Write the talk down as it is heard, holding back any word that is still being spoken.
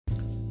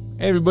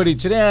Hey everybody,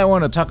 today I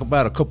want to talk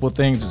about a couple of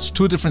things. It's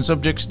two different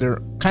subjects.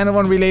 They're kind of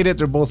unrelated.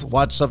 They're both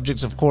watch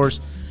subjects, of course.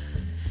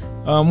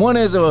 One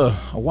is a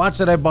watch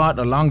that I bought,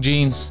 a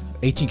Longines,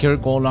 18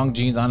 karat gold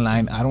Longines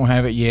online. I don't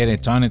have it yet.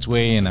 It's on its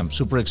way and I'm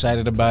super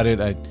excited about it.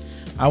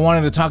 I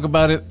wanted to talk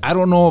about it. I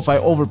don't know if I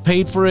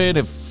overpaid for it,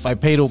 if I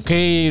paid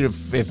okay,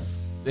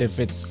 if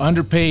it's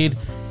underpaid.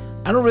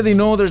 I don't really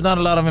know. There's not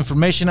a lot of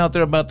information out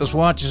there about this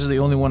watch. This is the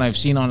only one I've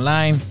seen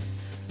online.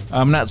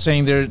 I'm not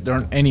saying there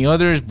aren't any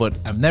others, but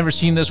I've never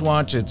seen this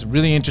watch. It's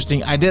really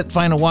interesting. I did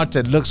find a watch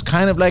that looks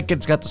kind of like it.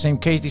 It's got the same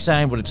case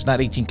design, but it's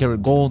not 18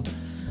 karat gold.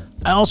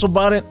 I also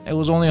bought it. It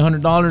was only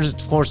 $100.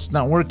 Of course, it's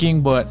not working,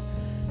 but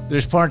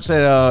there's parts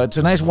that it's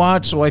a nice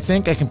watch, so I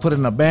think I can put it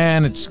in a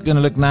band. It's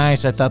gonna look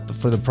nice. I thought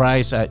for the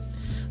price,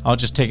 I'll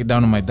just take it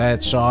down to my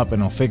dad's shop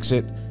and I'll fix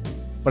it.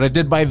 But I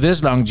did buy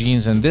this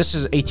Longines, and this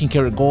is 18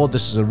 karat gold.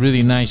 This is a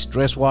really nice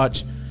dress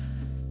watch.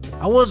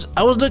 I was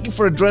looking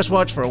for a dress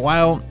watch for a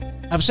while.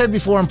 I've said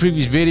before in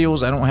previous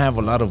videos, I don't have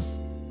a lot of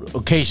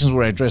occasions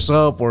where I dress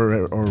up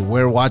or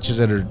wear watches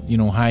that are, you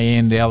know,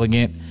 high-end,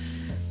 elegant.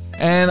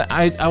 And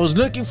I was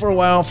looking for a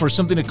while for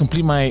something to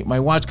complete my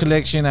watch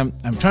collection. I'm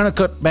trying to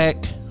cut back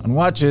on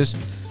watches,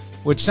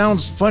 which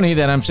sounds funny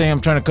that I'm saying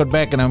I'm trying to cut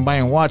back and I'm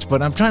buying a watch,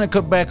 but I'm trying to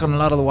cut back on a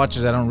lot of the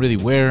watches I don't really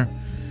wear.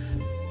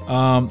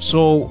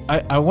 So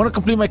I want to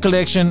complete my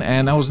collection,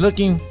 and I was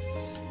looking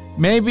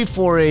maybe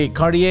for a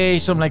Cartier,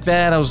 something like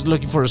that. I was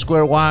looking for a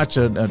square watch,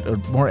 a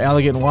more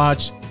elegant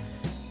watch,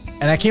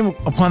 and I came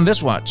upon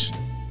this watch,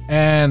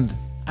 and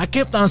I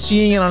kept on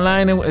seeing it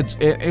online.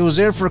 It was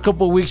there for a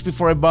couple of weeks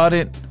before I bought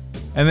it,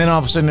 and then all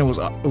of a sudden it was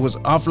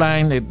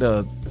offline.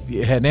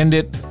 It had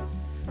ended,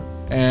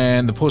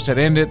 and the post had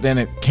ended. Then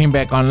it came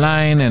back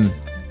online, and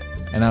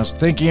I was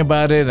thinking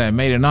about it. I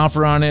made an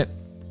offer on it,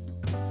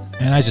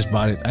 and I just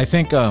bought it. I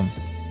think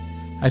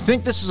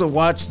this is a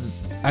watch.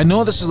 I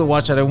know this is the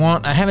watch that I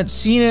want. I haven't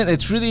seen it.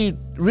 It's really,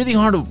 really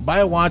hard to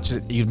buy a watch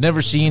that you've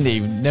never seen, that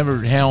you've never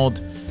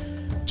held.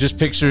 Just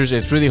pictures.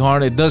 It's really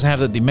hard. It does have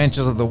the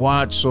dimensions of the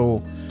watch.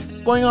 So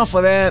going off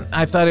of that,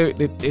 I thought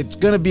it's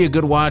going to be a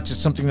good watch. It's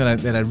something that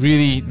I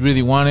really,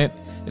 really wanted.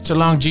 It's a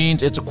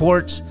Longines. It's a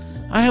quartz.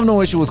 I have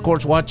no issue with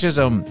quartz watches.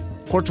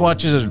 Quartz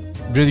watches are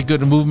really good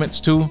movements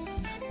too.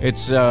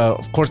 It's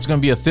of course it's going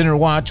to be a thinner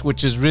watch,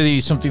 which is really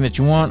something that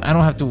you want. I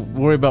don't have to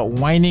worry about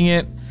winding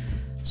it.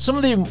 Some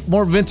of the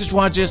more vintage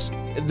watches,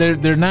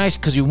 they're nice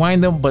because you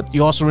wind them, but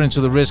you also run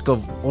into the risk of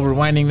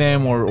overwinding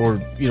them or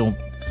you know,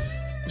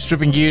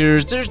 stripping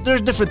gears.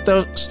 There's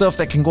different stuff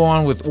that can go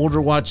on with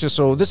older watches.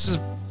 So this is,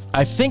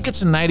 I think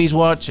it's a 90s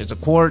watch. It's a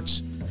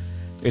quartz.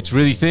 It's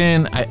really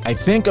thin. I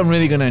think I'm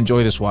really gonna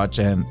enjoy this watch,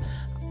 and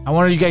I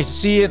wanted you guys to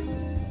see it.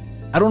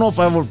 I don't know if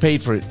I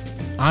overpaid for it.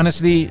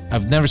 Honestly,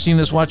 I've never seen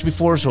this watch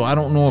before, so I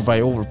don't know if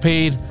I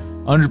overpaid,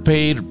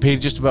 underpaid, or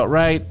paid just about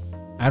right.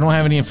 I don't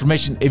have any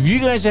information. If you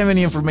guys have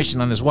any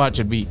information on this watch,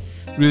 it'd be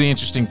really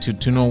interesting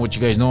to know what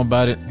you guys know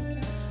about it.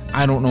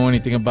 I don't know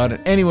anything about it.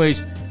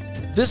 Anyways,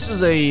 this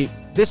is a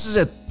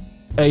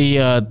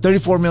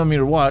 34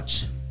 millimeter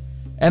watch,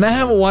 and I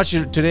have a watch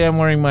here today. I'm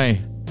wearing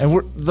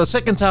the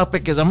second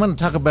topic is I'm going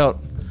to talk about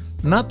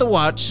not the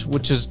watch,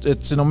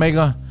 it's an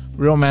Omega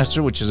Real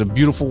Master, which is a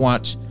beautiful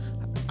watch.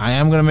 I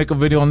am going to make a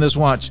video on this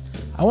watch.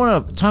 I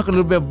want to talk a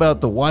little bit about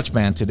the watch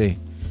band today.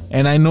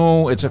 And I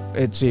know it's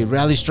a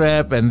rally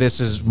strap, and this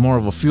is more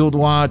of a field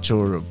watch,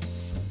 or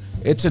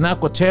it's an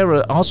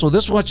Aquaterra. Also,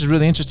 this watch is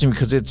really interesting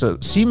because it's a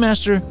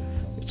Seamaster,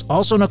 it's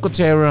also an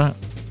Aquaterra,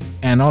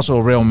 and also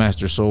a Rail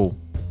Master. So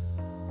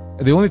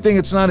the only thing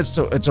it's not,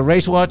 it's a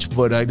race watch,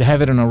 but I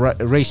have it in a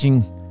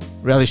racing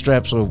rally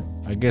strap. So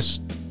I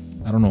guess,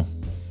 I don't know.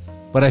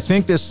 But I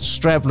think this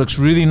strap looks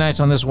really nice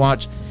on this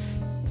watch.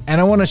 And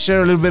I want to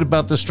share a little bit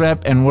about the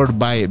strap and where to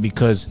buy it,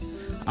 because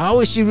I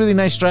always see really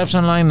nice straps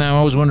online now. I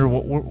always wonder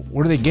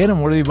where do they get them?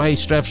 Where do they buy these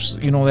straps,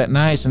 you know, that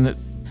nice? And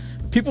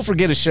people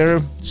forget to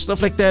share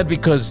stuff like that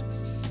because,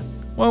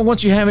 well,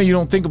 once you have it, you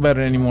don't think about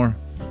it anymore.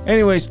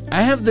 Anyways,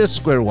 I have this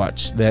square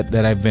watch that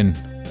I've been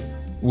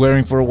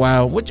wearing for a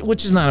while,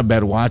 which is not a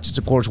bad watch. It's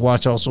a quartz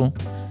watch also.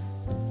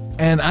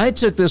 And I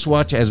took this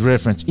watch as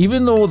reference,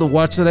 even though the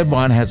watch that I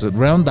bought has a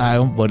round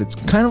dial, but it's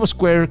kind of a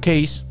square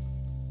case.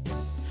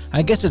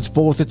 I guess it's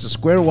both. It's a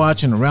square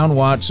watch and a round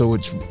watch, so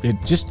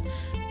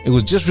it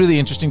was just really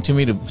interesting to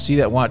me to see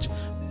that watch.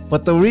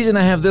 But the reason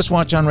I have this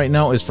watch on right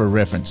now is for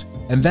reference,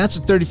 and that's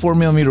a 34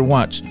 millimeter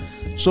watch.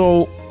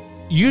 So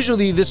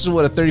usually this is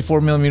what a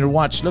 34 millimeter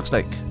watch looks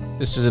like.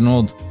 This is an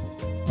old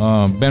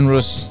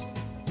Benrus,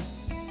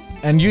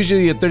 and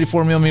usually a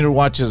 34 millimeter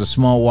watch is a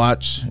small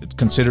watch. It's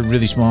considered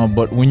really small,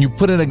 but when you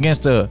put it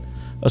against a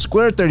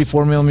square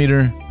 34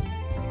 millimeter,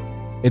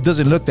 it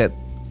doesn't look that,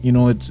 you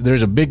know,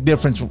 there's a big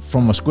difference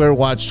from a square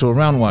watch to a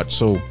round watch.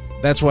 So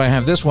that's why I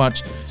have this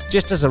watch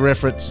just as a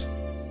reference.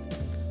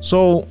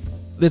 So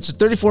it's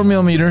 34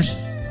 millimeters.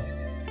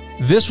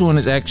 This one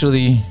is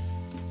actually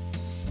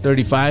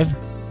 35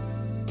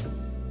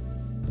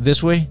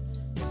 this way,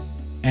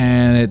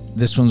 and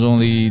this one's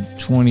only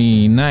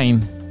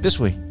 29 this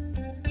way.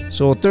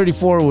 So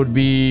 34 would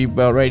be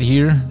about right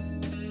here,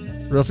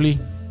 roughly.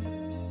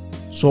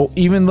 So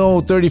even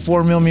though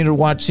 34 millimeter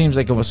watch seems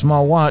like a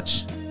small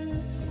watch,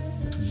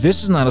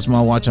 this is not a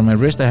small watch on my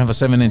wrist. I have a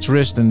 7-inch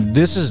wrist, and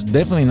this is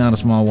definitely not a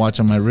small watch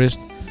on my wrist.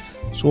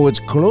 So it's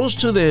close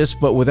to this,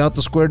 but without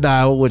the square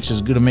dial, which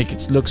is going to make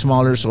it look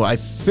smaller. So I'm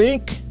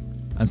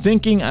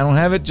thinking, I don't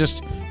have it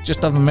just off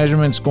the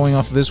measurements going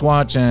off of this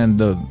watch and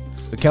the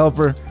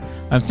caliper.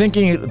 I'm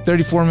thinking a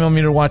 34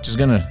 millimeter watch is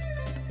gonna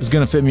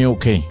fit me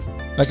okay.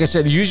 Like I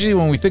said, usually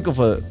when we think of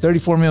a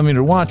 34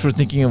 millimeter watch, we're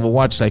thinking of a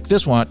watch like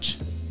this watch,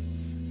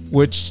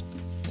 which,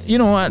 you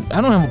know, I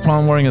don't have a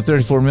problem wearing a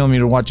 34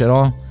 millimeter watch at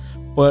all,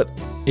 but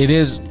it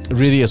is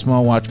really a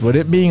small watch. But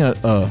it being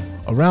a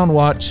round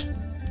watch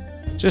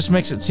just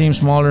makes it seem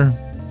smaller.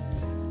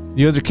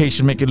 The other case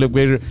should make it look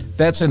bigger.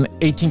 That's an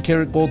 18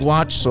 karat gold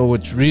watch, so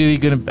it's really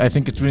I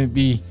think it's going to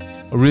be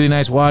a really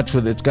nice watch.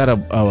 It's got a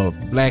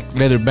black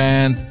leather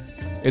band.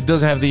 It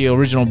does have the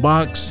original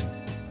box.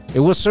 It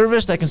was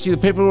serviced. I can see the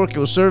paperwork. It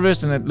was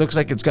serviced, and it looks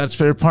like it's got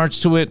spare parts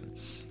to it.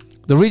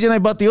 The reason I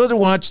bought the other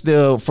watch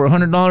for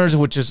 $100,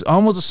 which is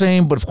almost the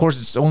same, but of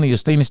course it's only a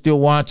stainless steel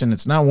watch and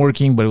it's not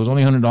working, but it was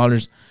only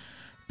 $100.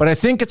 But I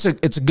think it's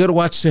a good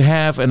watch to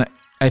have, and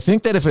I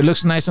think that if it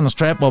looks nice on the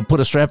strap, I'll put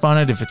a strap on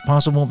it if it's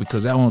possible,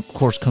 because that one, of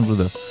course, comes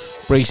with a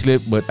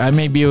bracelet, but I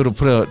may be able to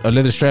put a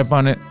leather strap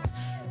on it.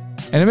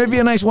 And it may be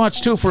a nice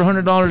watch, too, for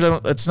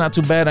 $100. It's not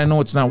too bad. I know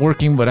it's not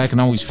working, but I can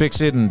always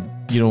fix it and,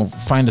 you know,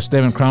 find the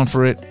stem and crown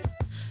for it.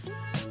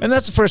 And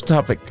that's the first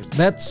topic.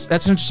 That's an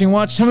interesting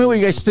watch. Tell me what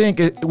you guys think.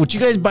 Would you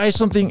guys buy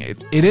something?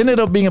 It ended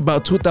up being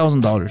about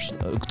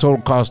 $2,000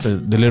 total cost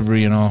of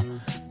delivery and all.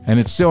 And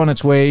it's still on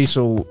its way,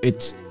 so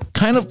it's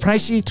kind of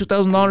pricey,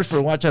 $2,000 for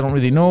a watch I don't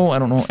really know. I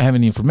don't have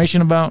any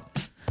information about.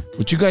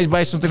 Would you guys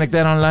buy something like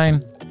that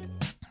online?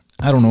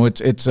 I don't know.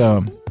 It's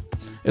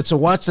a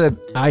watch that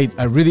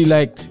I really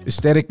liked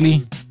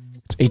aesthetically.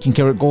 It's 18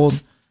 karat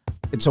gold.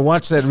 It's a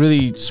watch that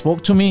really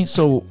spoke to me.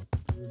 So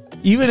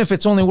even if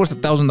it's only worth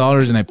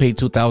 $1,000 and I paid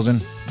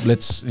 $2,000,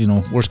 let's, you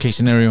know, worst case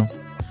scenario,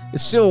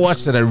 it's still a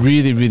watch that I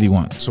really, really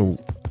want. So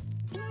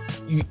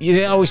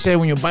they always say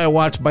when you buy a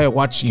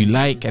watch you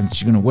like and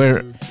that you're gonna wear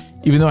it.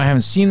 Even though I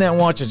haven't seen that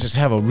watch, I just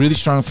have a really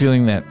strong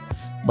feeling that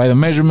by the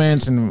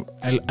measurements, and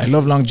I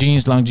love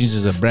Longines. Longines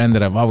is a brand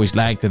that I've always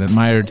liked and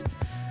admired.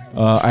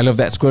 I love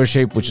that square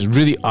shape, which is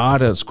really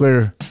odd, a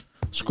square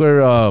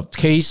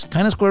case,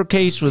 kind of square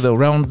case with a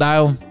round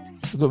dial.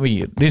 It's gonna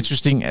be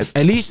interesting. At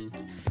least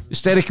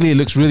aesthetically, it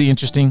looks really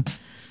interesting.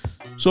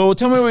 So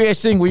tell me what you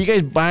guys think. Will you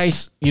guys buy,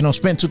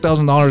 spend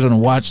 $2,000 on a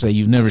watch that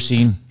you've never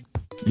seen?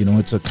 You know,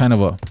 it's a kind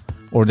of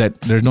or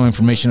that there's no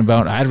information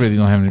about. I really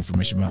don't have any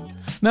information about.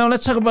 Now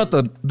let's talk about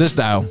this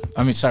band.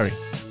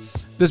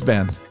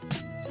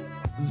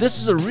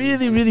 This is a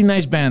really, really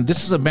nice band.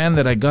 This is a band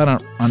that I got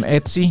on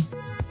Etsy.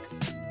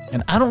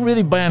 And I don't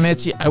really buy on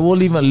Etsy. I will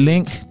leave a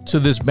link to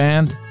this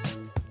band.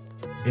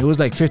 It was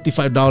like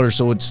 $55,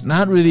 so it's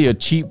not really a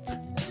cheap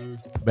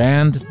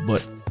band.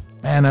 But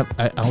man,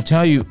 I'll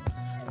tell you,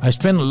 I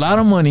spent a lot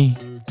of money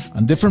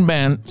on different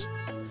bands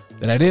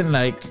that I didn't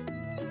like.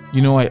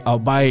 You know, I'll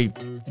buy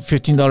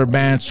 $15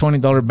 bands,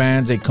 $20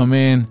 bands. They come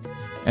in,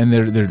 and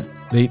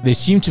they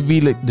seem to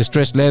be like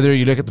distressed leather.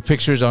 You look at the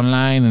pictures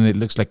online, and it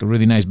looks like a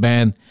really nice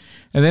band.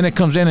 And then it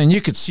comes in, and you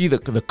could see the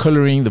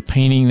coloring, the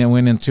painting that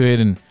went into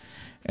it,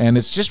 and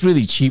it's just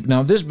really cheap.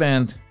 Now this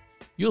band,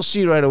 you'll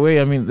see right away.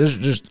 I mean,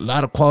 there's a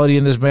lot of quality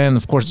in this band.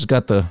 Of course, it's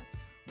got the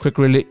quick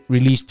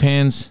release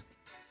pins.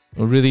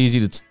 They're really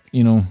easy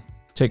to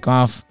take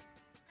off.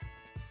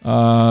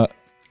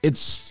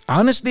 It's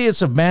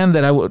a band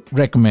that I would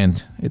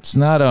recommend. It's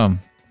not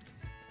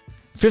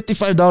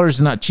 $55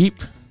 is not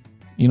cheap.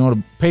 You know,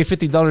 to pay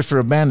 $50 for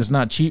a band is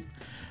not cheap,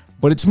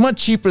 but it's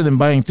much cheaper than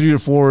buying 3 or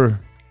 4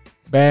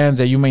 bands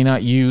that you may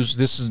not use.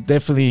 This is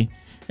definitely,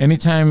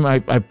 anytime I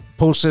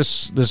post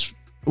this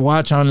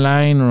watch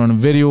online or on a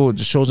video, it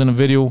just shows in a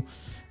video,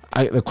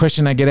 the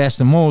question I get asked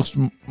the most,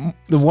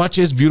 the watch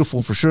is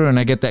beautiful for sure, and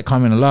I get that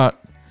comment a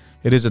lot.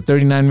 It is a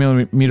 39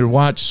 millimeter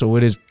watch, so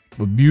it is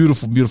a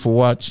beautiful, beautiful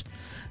watch.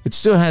 It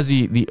still has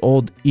the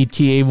old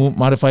ETA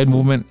modified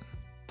movement,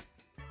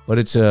 but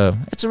it's a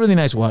really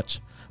nice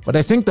watch. But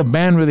I think the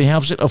band really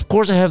helps it. Of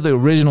course, I have the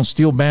original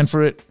steel band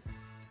for it,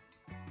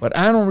 but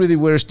I don't really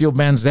wear steel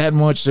bands that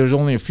much. There's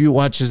only a few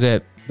watches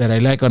that I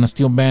like on a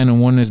steel band,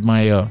 and one is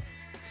my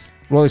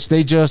Rolex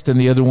Datejust, and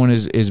the other one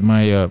is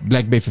my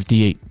Black Bay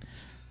 58.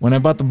 When I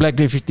bought the Black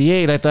Bay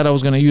 58, I thought I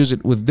was going to use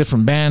it with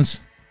different bands,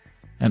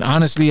 and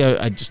honestly,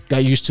 I just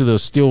got used to the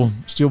steel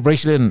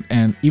bracelet,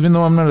 and even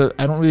though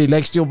I don't really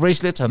like steel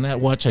bracelets, on that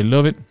watch I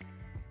love it.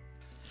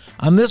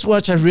 On this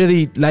watch, I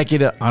really like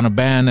it on a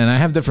band, and I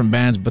have different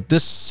bands, but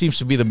this seems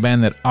to be the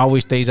band that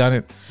always stays on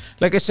it.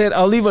 Like I said,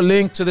 I'll leave a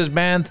link to this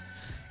band.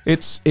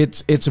 It's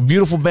a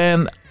beautiful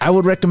band. I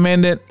would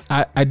recommend it.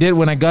 I did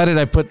when I got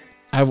it.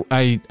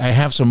 I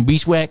have some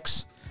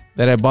beeswax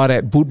that I bought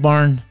at Boot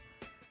Barn,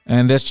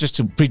 and that's just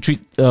to pre-treat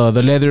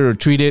the leather or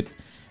treat it.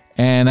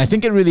 And I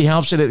think it really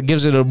helps it. It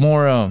gives it a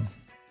more,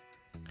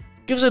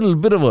 gives it a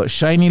little bit of a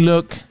shiny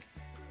look,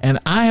 and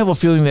I have a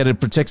feeling that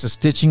it protects the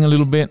stitching a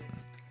little bit.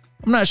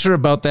 I'm not sure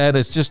about that.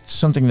 It's just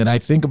something that I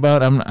think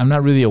about. I'm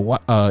not really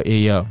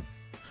a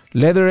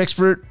leather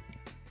expert,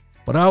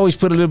 but I always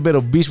put a little bit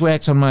of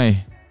beeswax on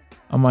my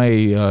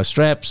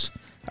straps.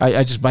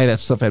 I just buy that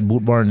stuff at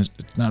Boot Barn.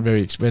 It's not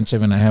very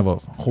expensive, and I have a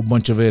whole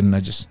bunch of it, and I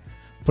just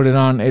put it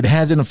on. It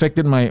hasn't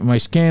affected my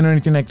skin or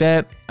anything like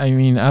that. I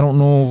mean, I don't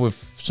know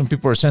if some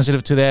people are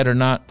sensitive to that or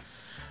not.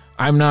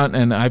 I'm not,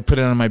 and I put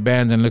it on my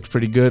bands and it looks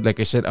pretty good. Like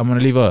I said, I'm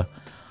gonna leave a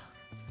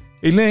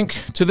link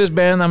to this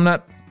band. I'm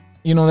not,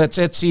 that's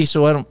Etsy,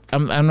 so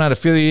I'm not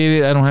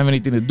affiliated. I don't have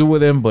anything to do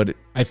with them, but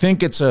I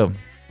think I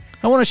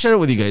want to share it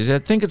with you guys. I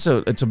think it's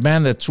a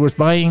band that's worth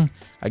buying.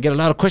 I get a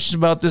lot of questions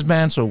about this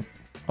band, so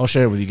I'll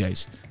share it with you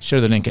guys. Share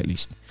the link at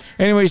least.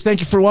 Anyways, thank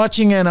you for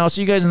watching, and I'll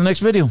see you guys in the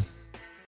next video.